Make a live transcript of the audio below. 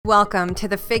Welcome to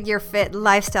the Figure Fit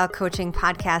Lifestyle Coaching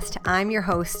Podcast. I'm your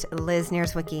host, Liz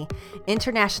Nierswicki,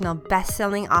 international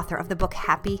best-selling author of the book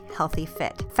Happy, Healthy,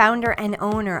 Fit, founder and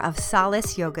owner of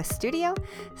Solace Yoga Studio,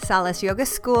 Solace Yoga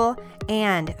School,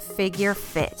 and Figure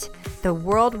Fit, the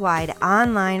worldwide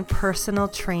online personal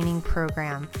training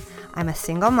program. I'm a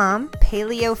single mom,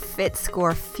 Paleo Fit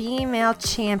Score female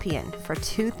champion for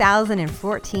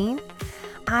 2014.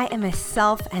 I am a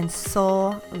self and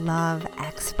soul love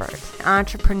expert, an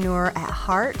entrepreneur at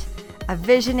heart, a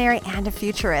visionary and a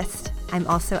futurist. I'm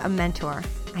also a mentor.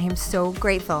 I am so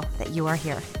grateful that you are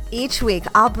here. Each week,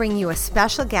 I'll bring you a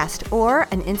special guest or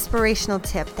an inspirational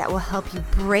tip that will help you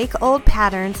break old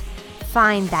patterns,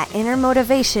 find that inner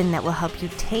motivation that will help you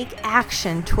take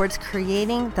action towards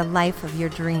creating the life of your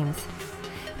dreams.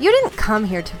 You didn't come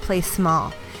here to play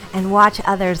small and watch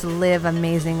others live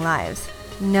amazing lives.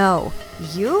 No,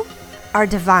 you are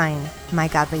divine, my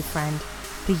godly friend.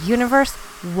 The universe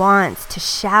wants to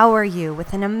shower you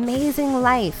with an amazing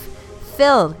life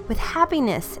filled with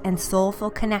happiness and soulful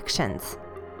connections.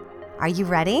 Are you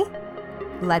ready?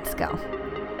 Let's go.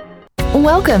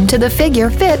 Welcome to the Figure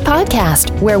Fit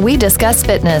Podcast, where we discuss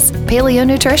fitness, paleo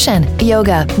nutrition,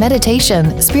 yoga,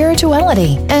 meditation,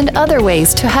 spirituality, and other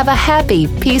ways to have a happy,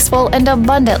 peaceful, and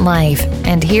abundant life.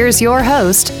 And here's your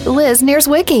host, Liz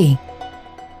Nierswicki.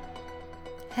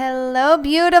 Hello,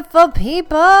 beautiful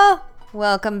people.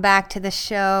 Welcome back to the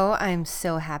show. I'm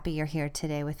so happy you're here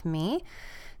today with me.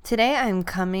 Today, I'm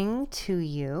coming to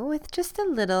you with just a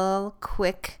little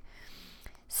quick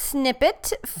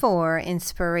snippet for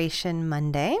Inspiration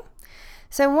Monday.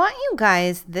 So I want you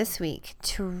guys this week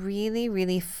to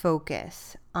really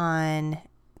focus on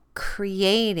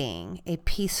creating a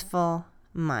peaceful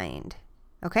mind.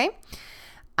 Okay?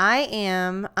 I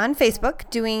am on Facebook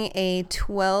doing a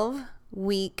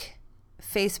 12-week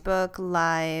Facebook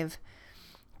Live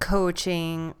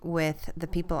coaching with the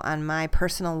people on my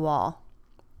personal wall.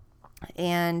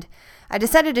 And I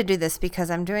decided to do this because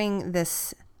I'm doing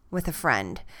this with a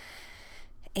friend.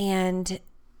 And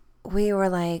we were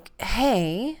like,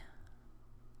 hey,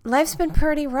 life's been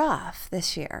pretty rough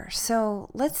this year. So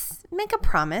let's make a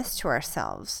promise to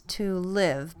ourselves to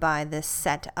live by this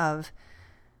set of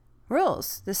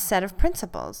rules, this set of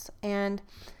principles. And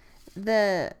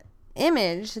the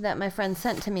image that my friend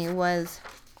sent to me was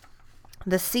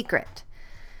The Secret,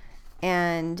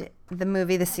 and the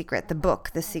movie The Secret, the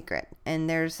book The Secret. And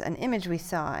there's an image we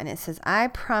saw, and it says, I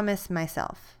promise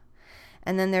myself.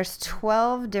 And then there's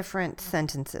 12 different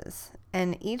sentences,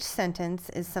 and each sentence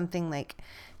is something like,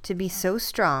 to be so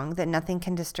strong that nothing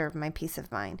can disturb my peace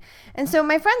of mind. And so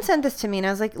my friend sent this to me, and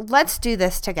I was like, let's do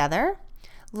this together.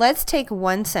 Let's take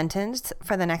one sentence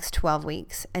for the next 12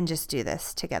 weeks and just do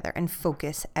this together and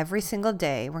focus every single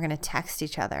day. We're going to text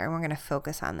each other and we're going to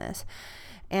focus on this.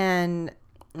 And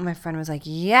my friend was like,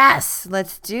 yes,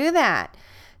 let's do that.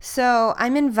 So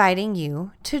I'm inviting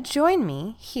you to join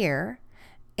me here.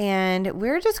 And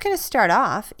we're just going to start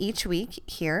off each week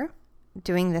here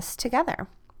doing this together.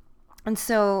 And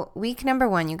so week number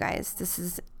 1, you guys, this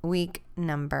is week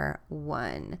number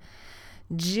 1.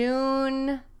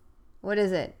 June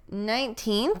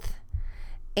 19th.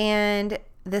 And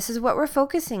this is what we're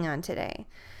focusing on today.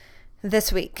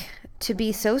 This week, to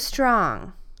be so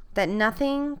strong that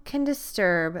nothing can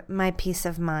disturb my peace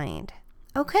of mind.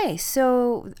 Okay,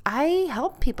 so I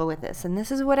help people with this, and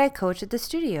this is what I coach at the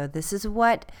studio. This is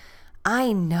what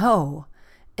I know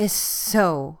is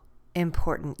so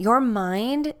important. Your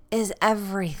mind is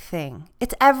everything.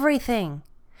 It's everything.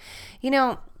 You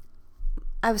know,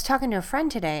 I was talking to a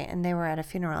friend today, and they were at a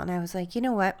funeral, and I was like, you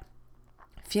know what?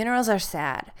 Funerals are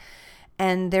sad,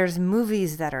 and there's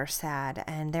movies that are sad,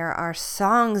 and there are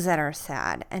songs that are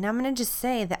sad. And I'm going to just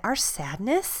say that our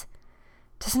sadness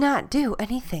does not do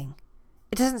anything.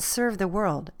 It doesn't serve the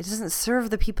world. It doesn't serve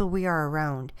the people we are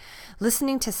around.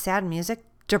 Listening to sad music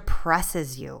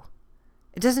depresses you.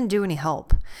 It doesn't do any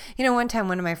help. You know, one time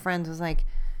one of my friends was like,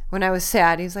 when I was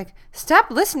sad, he was like,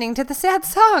 stop listening to the sad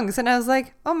songs. And I was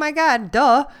like, oh my God,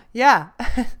 duh. Yeah,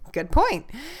 good point.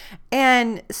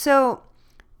 And so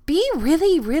be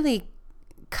really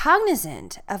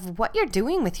cognizant of what you're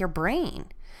doing with your brain.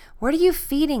 What are you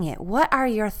feeding it? What are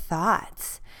your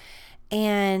thoughts?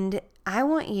 And I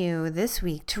want you this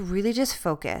week to really just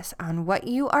focus on what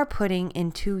you are putting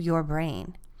into your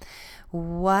brain.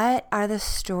 What are the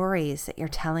stories that you're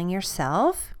telling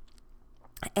yourself?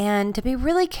 And to be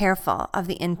really careful of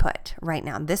the input right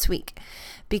now this week,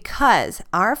 because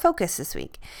our focus this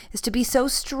week is to be so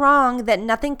strong that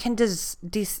nothing can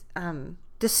disturb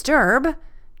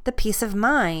the peace of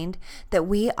mind that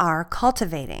we are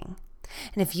cultivating.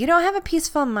 And if you don't have a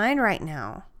peaceful mind right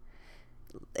now,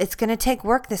 it's going to take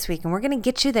work this week, and we're going to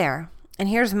get you there. And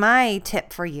here's my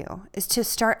tip for you is to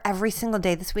start every single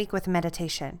day this week with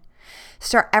meditation.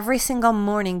 Start every single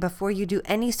morning before you do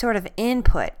any sort of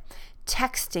input,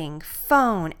 texting,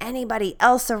 phone, anybody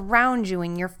else around you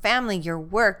in your family, your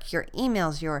work, your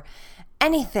emails, your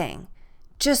anything.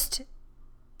 Just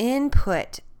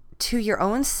input to your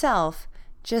own self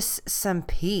just some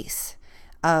peace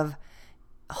of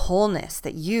wholeness,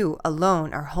 that you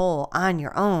alone are whole on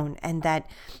your own, and that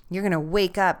you're going to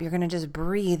wake up, you're going to just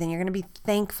breathe, and you're going to be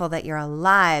thankful that you're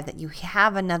alive, that you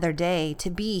have another day to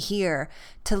be here,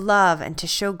 to love and to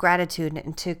show gratitude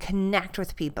and to connect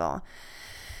with people.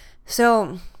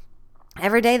 So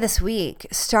every day this week,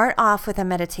 start off with a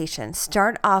meditation.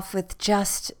 Start off with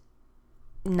just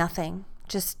nothing,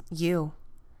 just you,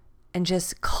 and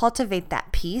just cultivate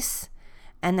that peace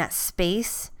and that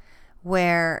space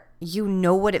where you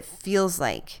know what it feels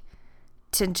like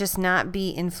to just not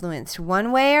be influenced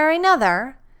one way or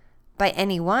another by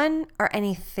anyone or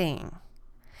anything.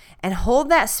 And hold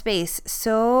that space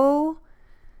so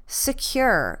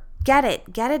secure. Get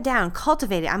it down,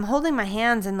 cultivate it. I'm holding my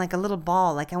hands in like a little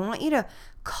ball. Like I want you to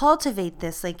cultivate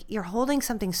this, like you're holding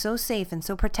something so safe and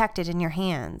so protected in your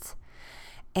hands.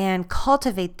 And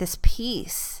cultivate this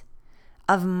peace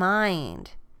of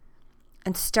mind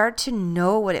and start to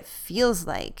know what it feels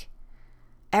like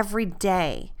every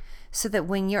day so that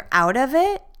when you're out of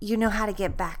it, you know how to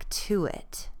get back to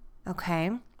it.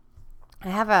 Okay? I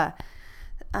have a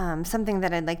something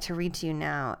that I'd like to read to you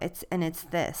now. It's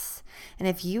this. And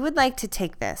if you would like to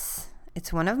take this,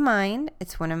 it's one of mine.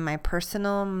 It's one of my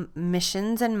personal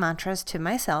missions and mantras to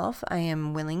myself. I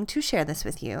am willing to share this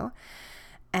with you.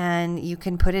 And you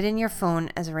can put it in your phone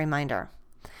as a reminder.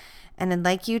 And I'd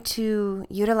like you to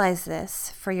utilize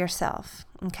this for yourself.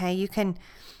 Okay? You can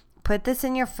put this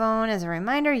in your phone as a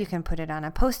reminder. You can put it on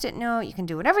a Post-it note. You can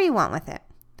do whatever you want with it.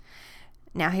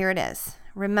 Now here it is.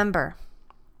 Remember,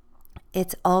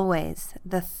 it's always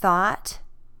the thought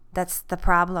that's the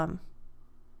problem.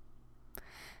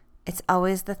 It's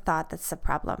always the thought that's the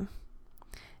problem.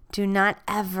 Do not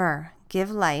ever give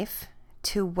life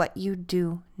to what you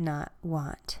do not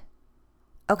want.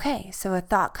 Okay, so a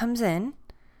thought comes in.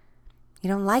 You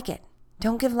don't like it.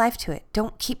 Don't give life to it.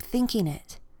 Don't keep thinking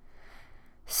it.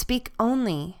 Speak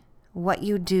only what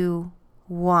you do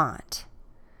want.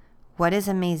 What is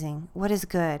amazing? What is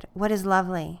good? What is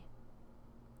lovely?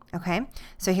 Okay,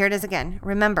 so here it is again.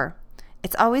 Remember,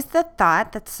 it's always the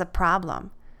thought that's the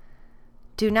problem.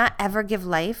 Do not ever give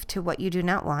life to what you do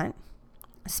not want.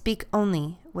 Speak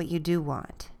only what you do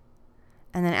want.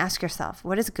 And then ask yourself,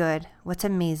 what is good? What's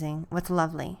amazing? What's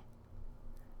lovely?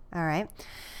 All right.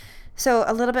 So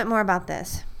a little bit more about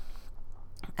this.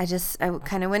 I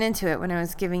kind of went into it when I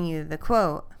was giving you the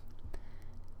quote.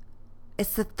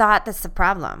 It's the thought that's the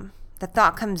problem. The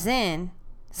thought comes in.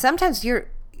 Sometimes you're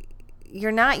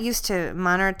not used to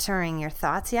monitoring your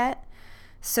thoughts yet.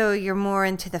 So you're more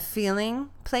into the feeling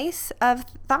place of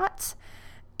thoughts.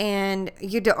 And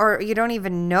you don't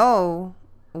even know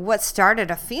what started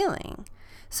a feeling.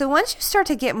 So once you start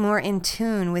to get more in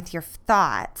tune with your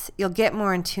thoughts, you'll get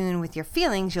more in tune with your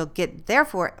feelings. You'll get,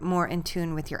 therefore, more in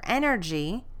tune with your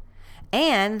energy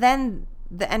and then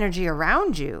the energy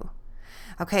around you.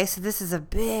 Okay, so this is a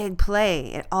big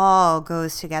play. It all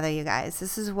goes together, you guys.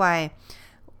 This is why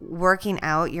working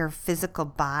out your physical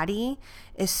body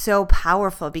is so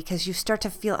powerful, because you start to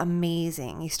feel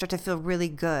amazing. You start to feel really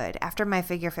good. After my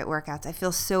Figure Fit workouts, I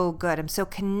feel so good. I'm so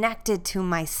connected to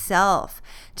myself,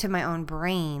 to my own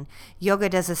brain. Yoga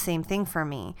does the same thing for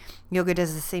me. Yoga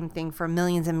does the same thing for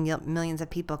millions and millions of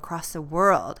people across the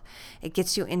world. It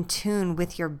gets you in tune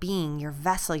with your being, your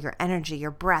vessel, your energy,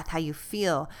 your breath, how you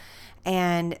feel.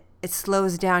 And it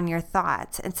slows down your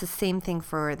thoughts. It's the same thing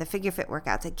for the Figure Fit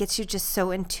workouts. It gets you just so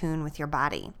in tune with your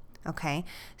body. Okay?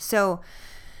 So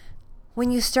when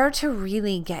you start to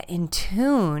really get in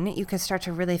tune, you can start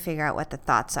to really figure out what the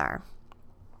thoughts are.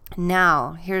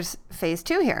 Now, here's phase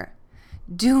 2 here.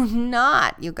 Do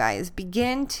not, you guys,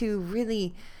 begin to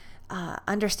really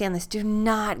understand this. Do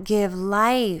not give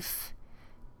life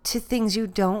to things you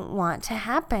don't want to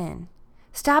happen.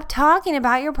 Stop talking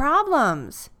about your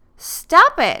problems.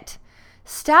 Stop it.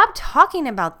 Stop talking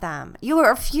about them. You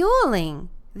are fueling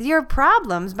your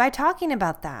problems by talking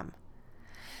about them.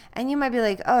 And you might be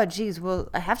like, oh, geez, well,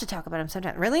 I have to talk about them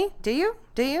sometimes. Really? Do you?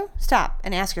 Do you? Stop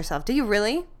and ask yourself, do you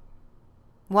really?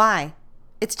 Why?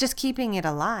 It's just keeping it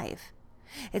alive.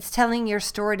 It's telling your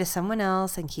story to someone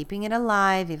else and keeping it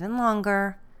alive even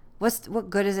longer. What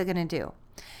good is it going to do?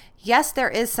 Yes, there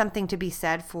is something to be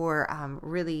said for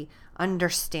really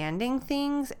understanding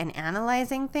things and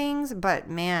analyzing things, but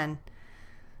man,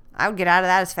 I would get out of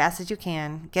that as fast as you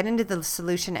can. Get into the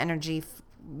solution energy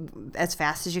as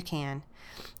fast as you can.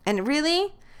 And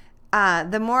really,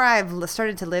 the more I've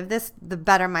started to live this, the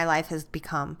better my life has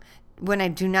become. When I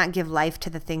do not give life to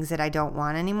the things that I don't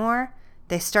want anymore,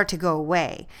 they start to go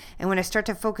away. And when I start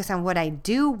to focus on what I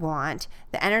do want,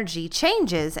 the energy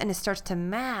changes and it starts to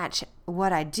match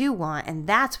what I do want. And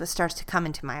that's what starts to come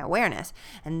into my awareness.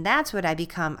 And that's what I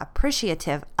become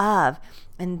appreciative of.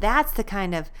 And that's the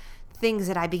kind of things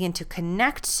that I begin to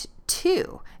connect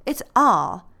to. It's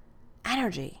all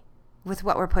energy with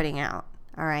what we're putting out.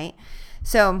 All right.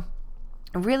 So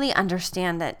really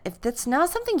understand that if that's not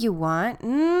something you want,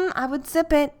 I would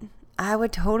zip it. I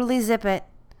would totally zip it.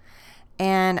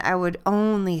 And I would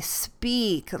only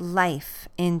speak life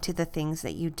into the things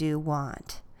that you do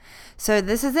want. So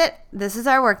this is it. This is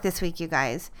our work this week, you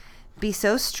guys. Be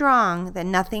so strong that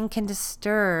nothing can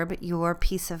disturb your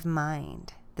peace of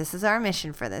mind. This is our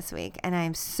mission for this week. And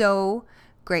I'm so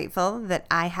grateful that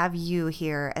I have you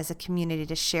here as a community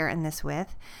to share in this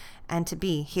with and to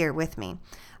be here with me.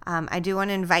 I do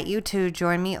want to invite you to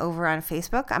join me over on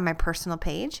Facebook on my personal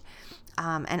page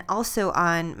and also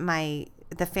on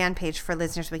the fan page for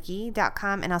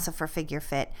listenerswiki.com and also for Figure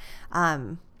Fit.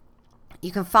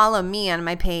 You can follow me on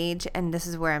my page, and this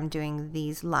is where I'm doing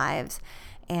these lives.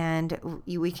 And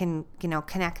we can,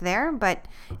 connect there. But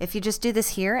if you just do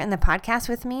this here in the podcast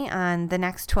with me on the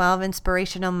next 12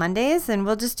 Inspirational Mondays, then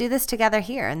we'll just do this together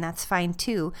here, and that's fine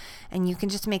too. And you can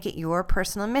just make it your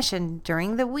personal mission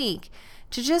during the week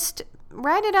to just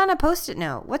write it on a Post-it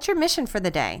note. What's your mission for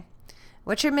the day?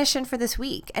 What's your mission for this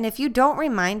week? And if you don't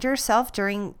remind yourself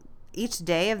during each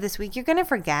day of this week, you're going to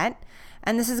forget.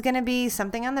 And this is going to be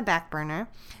something on the back burner.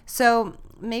 So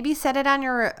maybe set it on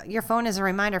your phone as a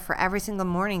reminder for every single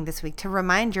morning this week to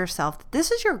remind yourself that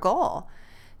this is your goal,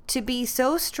 to be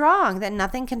so strong that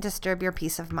nothing can disturb your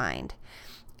peace of mind.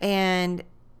 And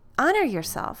honor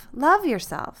yourself, love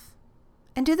yourself,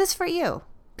 and do this for you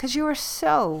because you are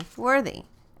so worthy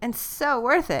and so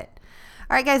worth it.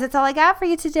 All right, guys, that's all I got for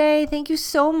you today. Thank you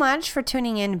so much for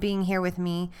tuning in and being here with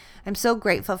me. I'm so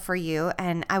grateful for you,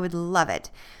 and I would love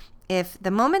it if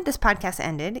the moment this podcast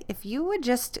ended, if you would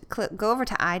just go over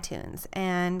to iTunes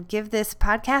and give this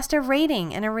podcast a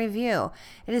rating and a review.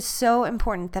 It is so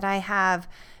important that I have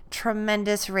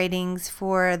tremendous ratings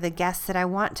for the guests that I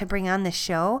want to bring on the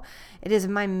show. It is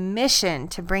my mission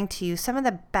to bring to you some of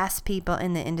the best people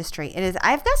in the industry.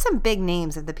 I've got some big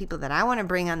names of the people that I want to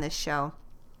bring on this show.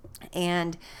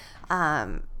 And,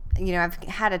 I've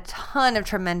had a ton of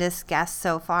tremendous guests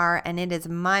so far, and it is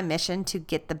my mission to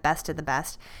get the best of the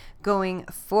best going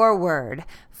forward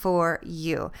for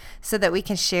you so that we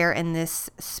can share in this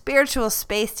spiritual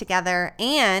space together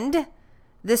and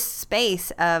this space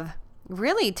of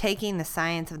really taking the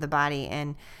science of the body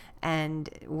and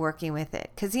working with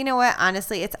it. Because you know what?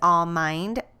 Honestly, it's all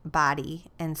mind, body,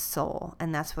 and soul.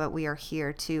 And that's what we are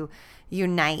here to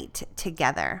unite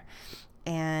together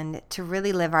and to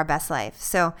really live our best life.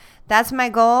 So that's my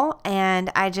goal,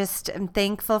 and I just am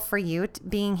thankful for you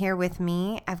being here with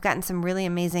me. I've gotten some really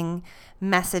amazing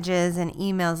messages and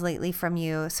emails lately from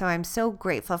you, so I'm so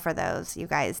grateful for those, you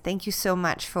guys. Thank you so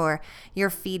much for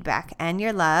your feedback and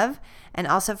your love, and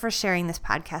also for sharing this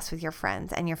podcast with your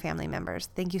friends and your family members.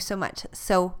 Thank you so much.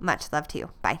 So much love to you.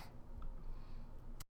 Bye.